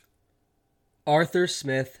Arthur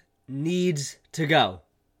Smith needs to go.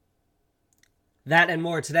 That and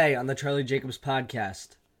more today on the Charlie Jacobs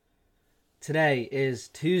podcast. Today is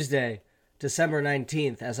Tuesday, December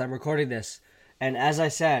 19th, as I'm recording this. And as I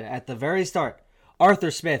said at the very start, Arthur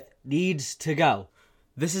Smith needs to go.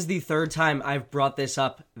 This is the third time I've brought this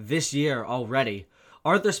up this year already.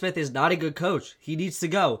 Arthur Smith is not a good coach. He needs to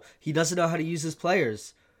go. He doesn't know how to use his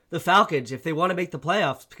players. The Falcons, if they want to make the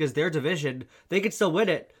playoffs, because their division, they could still win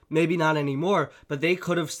it. Maybe not anymore, but they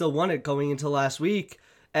could have still won it going into last week,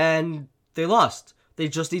 and they lost. They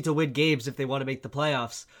just need to win games if they want to make the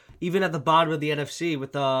playoffs. Even at the bottom of the NFC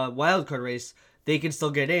with the wildcard race, they can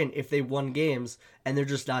still get in if they won games, and they're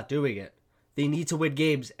just not doing it. They need to win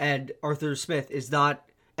games, and Arthur Smith is not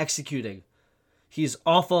executing. He's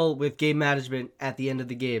awful with game management at the end of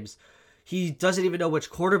the games. He doesn't even know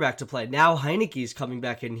which quarterback to play. Now Heineke's coming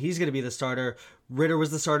back in. He's going to be the starter. Ritter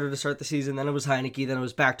was the starter to start the season. Then it was Heineke. Then it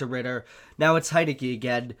was back to Ritter. Now it's Heineke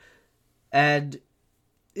again. And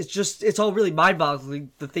it's all really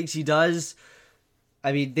mind-boggling, the things he does.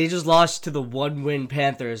 I mean, they just lost to the one-win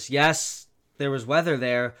Panthers. Yes, there was weather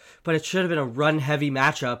there, but it should have been a run-heavy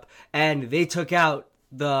matchup. And they took out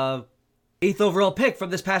the 8th overall pick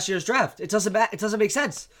from this past year's draft. It doesn't make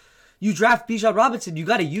sense. You draft Bijan Robinson, you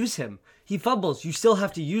got to use him. He fumbles, you still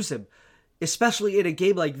have to use him. Especially in a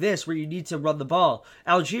game like this where you need to run the ball.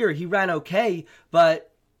 Algier, he ran okay,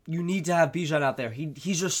 but you need to have Bijan out there.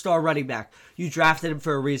 He's your star running back. You drafted him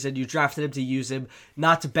for a reason. You drafted him to use him,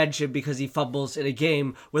 not to bench him because he fumbles in a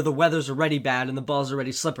game where the weather's already bad and the ball's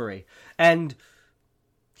already slippery. And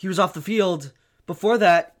he was off the field. Before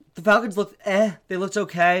that, the Falcons looked they looked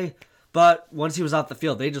okay. But once he was off the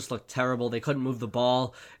field, they just looked terrible. They couldn't move the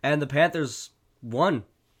ball. And the Panthers won.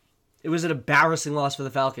 It was an embarrassing loss for the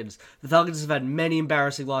Falcons. The Falcons have had many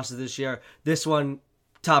embarrassing losses this year. This one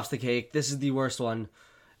tops the cake. This is the worst one.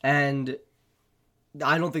 And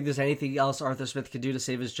I don't think there's anything else Arthur Smith can do to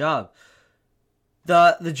save his job.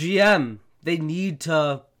 The GM, they need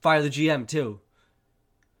to fire the GM too.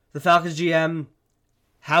 The Falcons GM,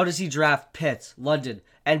 how does he draft Pitts, London,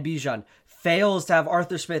 and Bijan? Fails to have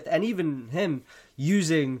Arthur Smith and even him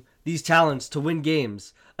using these talents to win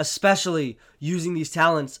games, especially using these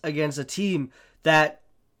talents against a team that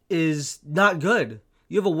is not good.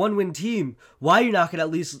 You have a one-win team. Why are you not going to at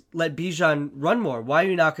least let Bijan run more? Why are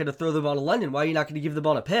you not going to throw the ball to London? Why are you not going to give the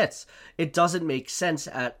ball to Pitts? It doesn't make sense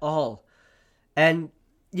at all. And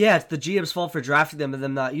yeah, it's the GM's fault for drafting them and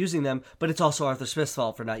them not using them, but it's also Arthur Smith's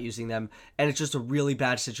fault for not using them. And it's just a really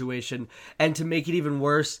bad situation. And to make it even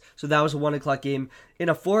worse, so that was a 1 o'clock game. In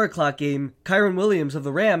a 4 o'clock game, Kyren Williams of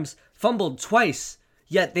the Rams fumbled twice,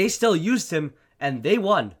 yet they still used him and they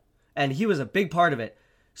won. And he was a big part of it.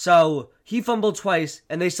 So he fumbled twice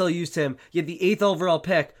and they still used him, yet the 8th overall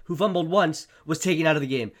pick, who fumbled once, was taken out of the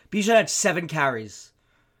game. Bijan had 7 carries.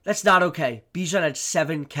 That's not okay. Bijan had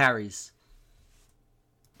 7 carries.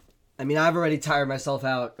 I mean, I've already tired myself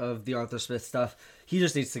out of the Arthur Smith stuff. He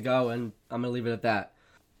just needs to go, and I'm going to leave it at that.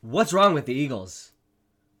 What's wrong with the Eagles?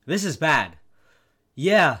 This is bad.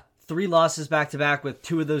 Yeah, 3 losses back-to-back, with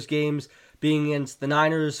 2 of those games being against the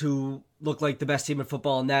Niners, who look like the best team in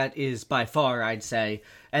football, and that is by far, I'd say.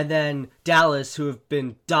 And then Dallas, who have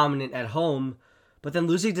been dominant at home. But then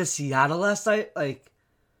losing to Seattle last night,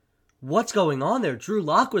 what's going on there? Drew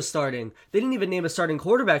Lock was starting. They didn't even name a starting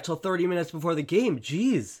quarterback till 30 minutes before the game.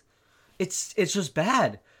 Jeez. It's just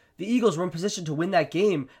bad. The Eagles were in position to win that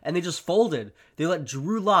game, and they just folded. They let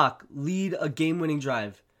Drew Lock lead a game-winning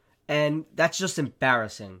drive. And that's just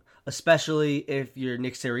embarrassing, especially if you're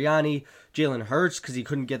Nick Sirianni, Jalen Hurts, because he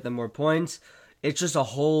couldn't get them more points. It's just a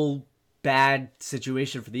whole bad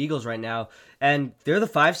situation for the Eagles right now. And they're the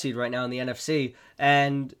 5 seed right now in the NFC.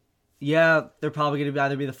 And yeah, they're probably going to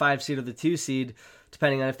either be the 5 seed or the 2 seed,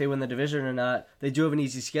 depending on if they win the division or not. They do have an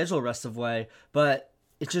easy schedule rest of way, but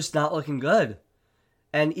it's just not looking good.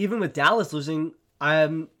 And even with Dallas losing,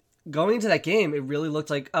 going into that game, it really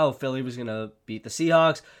looked like, Philly was going to beat the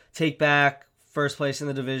Seahawks, take back first place in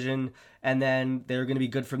the division, and then they were going to be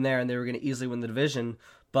good from there, and they were going to easily win the division.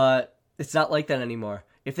 But it's not like that anymore.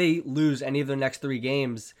 If they lose any of their next 3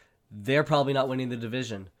 games, they're probably not winning the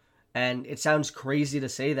division. And it sounds crazy to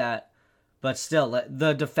say that, but still,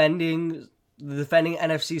 the defending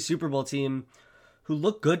NFC Super Bowl team, who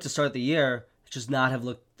looked good to start the year, just not have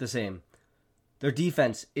looked the same. Their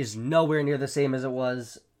defense is nowhere near the same as it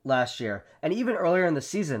was last year. And even earlier in the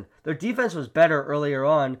season, their defense was better earlier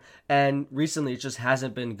on, and recently it just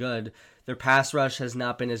hasn't been good. Their pass rush has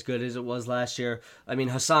not been as good as it was last year. I mean,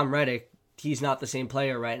 Hassan Reddick, he's not the same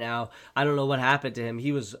player right now. I don't know what happened to him.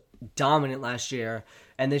 He was dominant last year,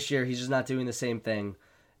 and this year he's just not doing the same thing.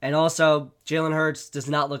 And also, Jalen Hurts does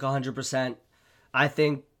not look 100%. I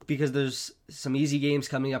think because there's some easy games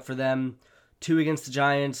coming up for them, 2 against the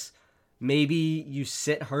Giants, maybe you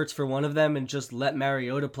sit Hurts for one of them and just let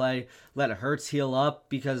Mariota play, let Hurts heal up,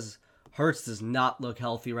 because Hurts does not look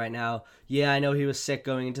healthy right now. Yeah, I know he was sick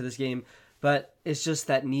going into this game, but it's just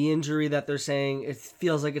that knee injury that they're saying. It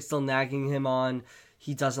feels like it's still nagging him on.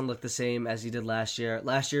 He doesn't look the same as he did last year.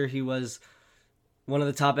 Last year, he was one of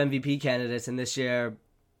the top MVP candidates, and this year,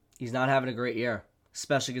 he's not having a great year,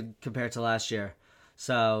 especially compared to last year.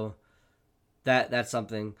 So that's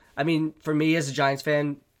something. I mean, for me as a Giants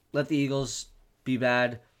fan, let the Eagles be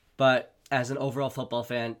bad, but as an overall football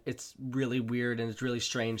fan, it's really weird and it's really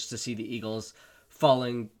strange to see the Eagles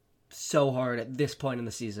falling so hard at this point in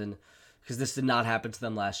the season, because this did not happen to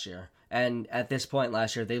them last year. And at this point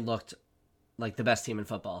last year, they looked like the best team in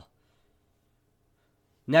football.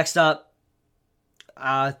 Next up,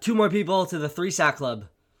 2 more people to the 3-sack club.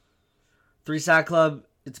 3-sack club,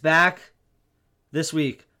 it's back this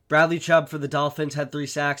week. Bradley Chubb for the Dolphins had 3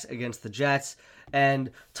 sacks against the Jets,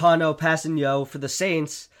 and Tano Passanio for the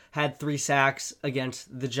Saints had 3 sacks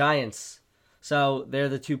against the Giants. So they're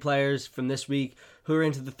the 2 players from this week who are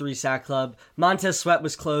into the 3-sack club. Montez Sweat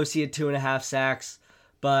was close. He had 2.5 sacks,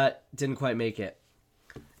 but didn't quite make it.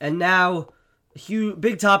 And now,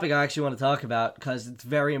 big topic I actually want to talk about, because it's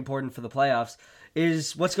very important for the playoffs,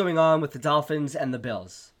 is what's going on with the Dolphins and the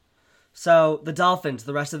Bills. So the Dolphins,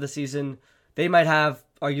 the rest of the season, they might have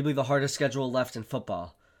arguably the hardest schedule left in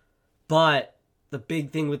football. But the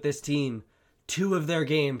big thing with this team, 2 of their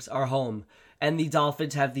games are home, and the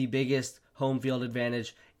Dolphins have the biggest home field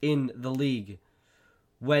advantage in the league.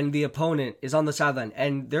 When the opponent is on the sideline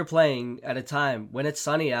and they're playing at a time when it's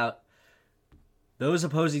sunny out, those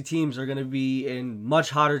opposing teams are going to be in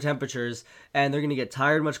much hotter temperatures, and they're going to get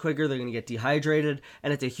tired much quicker. They're going to get dehydrated,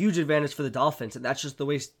 and it's a huge advantage for the Dolphins, and that's just the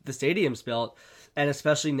way the stadium's built. And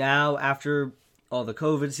especially now, after all the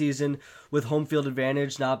COVID season, with home field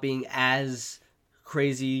advantage not being as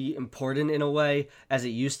crazy important in a way as it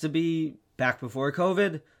used to be back before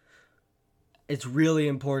COVID, it's really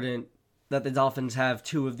important that the Dolphins have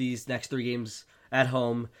 2 of these next 3 games at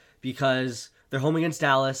home, because they're home against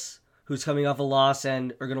Dallas, who's coming off a loss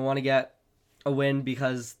and are going to want to get a win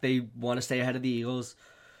because they want to stay ahead of the Eagles.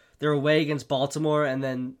 They're away against Baltimore, and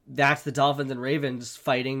then that's the Dolphins and Ravens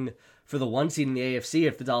fighting for the 1 seed in the AFC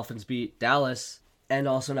if the Dolphins beat Dallas. And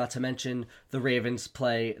also, not to mention, the Ravens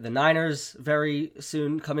play the Niners very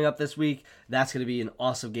soon, coming up this week. That's going to be an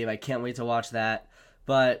awesome game. I can't wait to watch that.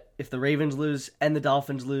 But if the Ravens lose and the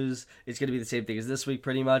Dolphins lose, it's going to be the same thing as this week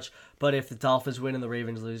pretty much. But if the Dolphins win and the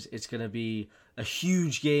Ravens lose, it's going to be a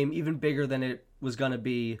huge game, even bigger than it was going to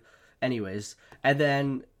be anyways. And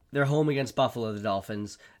then they're home against Buffalo, the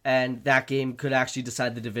Dolphins. And that game could actually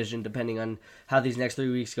decide the division depending on how these next 3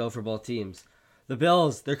 weeks go for both teams. The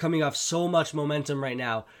Bills, they're coming off so much momentum right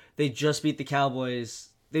now. They just beat the Cowboys.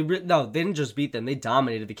 They didn't just beat them. They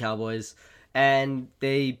dominated the Cowboys. And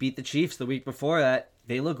they beat the Chiefs the week before that.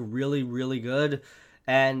 They look really, really good.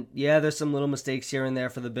 And yeah, there's some little mistakes here and there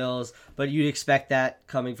for the Bills, but you'd expect that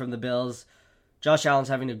coming from the Bills. Josh Allen's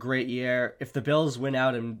having a great year. If the Bills win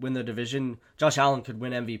out and win the division, Josh Allen could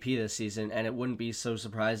win MVP this season, and it wouldn't be so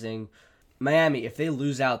surprising. Miami, if they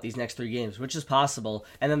lose out these next 3 games, which is possible,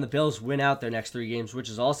 and then the Bills win out their next 3 games, which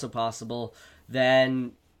is also possible,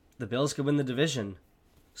 then the Bills could win the division.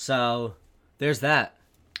 So there's that.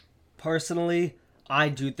 Personally, I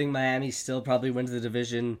do think Miami still probably wins the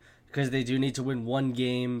division, because they do need to win 1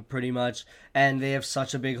 game pretty much, and they have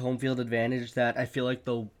such a big home field advantage that I feel like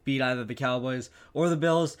they'll beat either the Cowboys or the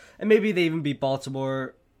Bills, and maybe they even beat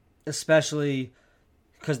Baltimore, especially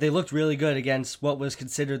because they looked really good against what was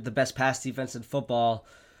considered the best pass defense in football,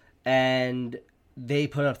 and they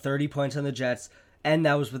put up 30 points on the Jets, and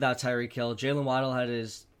that was without Tyreek Hill. Jalen Waddle had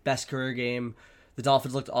his best career game. The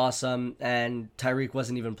Dolphins looked awesome, and Tyreek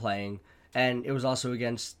wasn't even playing. And it was also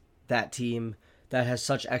against that team that has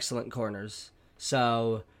such excellent corners.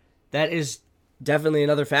 So that is definitely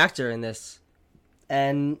another factor in this.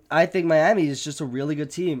 And I think Miami is just a really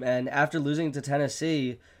good team. And after losing to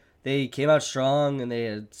Tennessee, they came out strong and they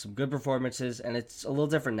had some good performances, and it's a little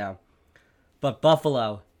different now. But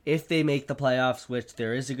Buffalo, if they make the playoffs, which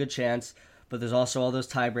there is a good chance, but there's also all those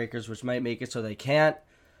tiebreakers which might make it so they can't,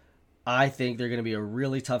 I think they're going to be a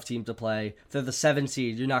really tough team to play. If they're the 7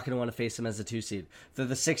 seed, you're not going to want to face them as a 2 seed. If they're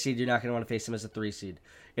the 6 seed, you're not going to want to face them as a 3 seed.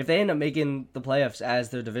 If they end up making the playoffs as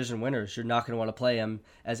their division winners, you're not going to want to play them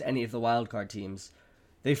as any of the wildcard teams.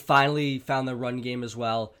 They finally found their run game as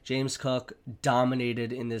well. James Cook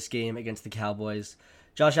dominated in this game against the Cowboys.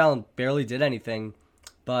 Josh Allen barely did anything,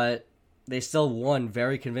 but they still won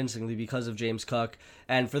very convincingly because of James Cook.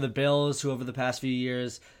 And for the Bills, who over the past few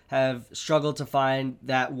years have struggled to find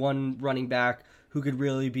that one running back who could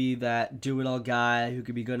really be that do-it-all guy, who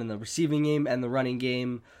could be good in the receiving game and the running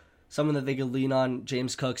game, someone that they could lean on,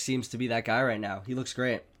 James Cook seems to be that guy right now. He looks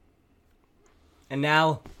great. And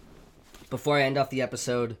now, before I end off the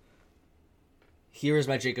episode, here is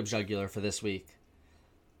my Jacob Jugular for this week.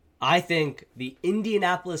 I think the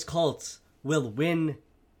Indianapolis Colts will win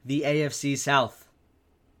the AFC South.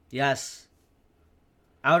 Yes.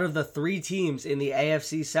 Out of the 3 teams in the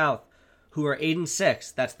AFC South who are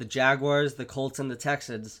 8-6, that's the Jaguars, the Colts, and the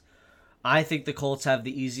Texans, I think the Colts have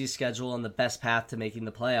the easiest schedule and the best path to making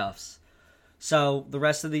the playoffs. So the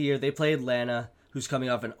rest of the year, they play Atlanta, who's coming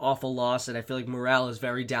off an awful loss, and I feel like morale is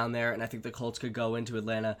very down there, and I think the Colts could go into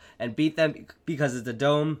Atlanta and beat them because it's a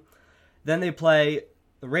dome. Then they play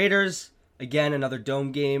the Raiders, again, another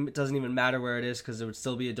dome game. It doesn't even matter where it is because it would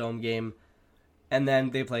still be a dome game. And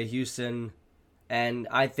then they play Houston, and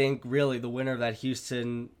I think really the winner of that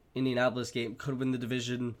Houston-Indianapolis game could win the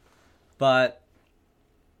division, but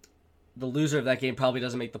the loser of that game probably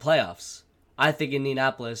doesn't make the playoffs. I think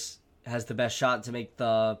Indianapolis has the best shot to make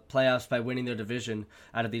the playoffs by winning their division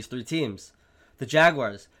out of these 3 teams. The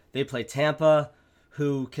Jaguars, they play Tampa,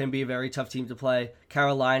 who can be a very tough team to play,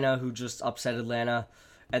 Carolina, who just upset Atlanta,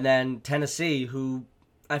 and then Tennessee, who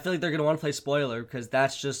I feel like they're going to want to play spoiler because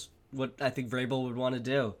that's just what I think Vrabel would want to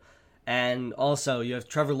do. And also, you have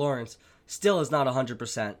Trevor Lawrence, still is not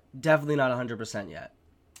 100%, definitely not 100% yet.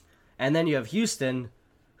 And then you have Houston,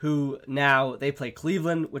 who now they play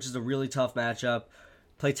Cleveland, which is a really tough matchup,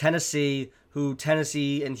 play Tennessee, who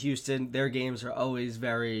Tennessee and Houston, their games are always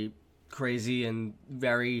very crazy and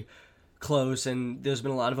very close, and there's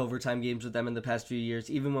been a lot of overtime games with them in the past few years,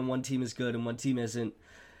 even when one team is good and one team isn't.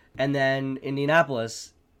 And then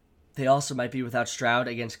Indianapolis, they also might be without Stroud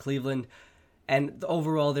against Cleveland, and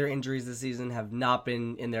overall their injuries this season have not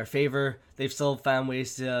been in their favor. They've still found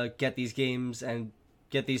ways to get these games and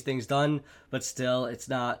get these things done, but still it's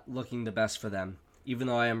not looking the best for them, even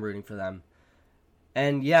though I am rooting for them.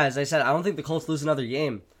 And yeah, as I said, I don't think the Colts lose another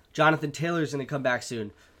game. Jonathan Taylor's going to come back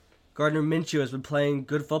soon. Gardner Minshew has been playing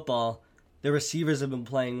good football. Their receivers have been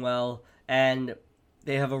playing well, and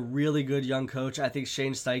they have a really good young coach. I think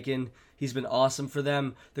Shane Steichen, he's been awesome for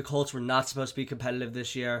them. The Colts were not supposed to be competitive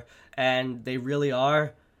this year, and they really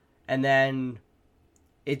are. And then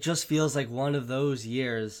it just feels like one of those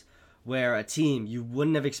years where a team you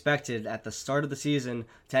wouldn't have expected at the start of the season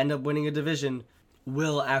to end up winning a division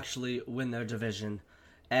will actually win their division.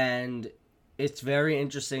 And it's very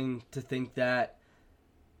interesting to think that.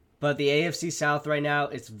 But the AFC South right now,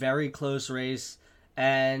 it's very close race,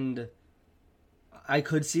 and I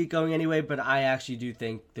could see it going anyway, but I actually do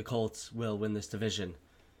think the Colts will win this division.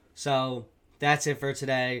 So that's it for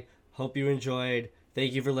today. Hope you enjoyed.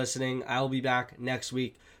 Thank you for listening. I'll be back next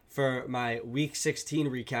week for my Week 16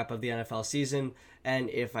 recap of the NFL season.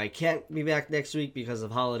 And if I can't be back next week because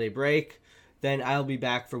of holiday break, then I'll be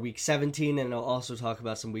back for Week 17, and I'll also talk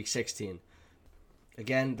about some Week 16.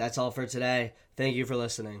 Again, that's all for today. Thank you for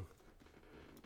listening.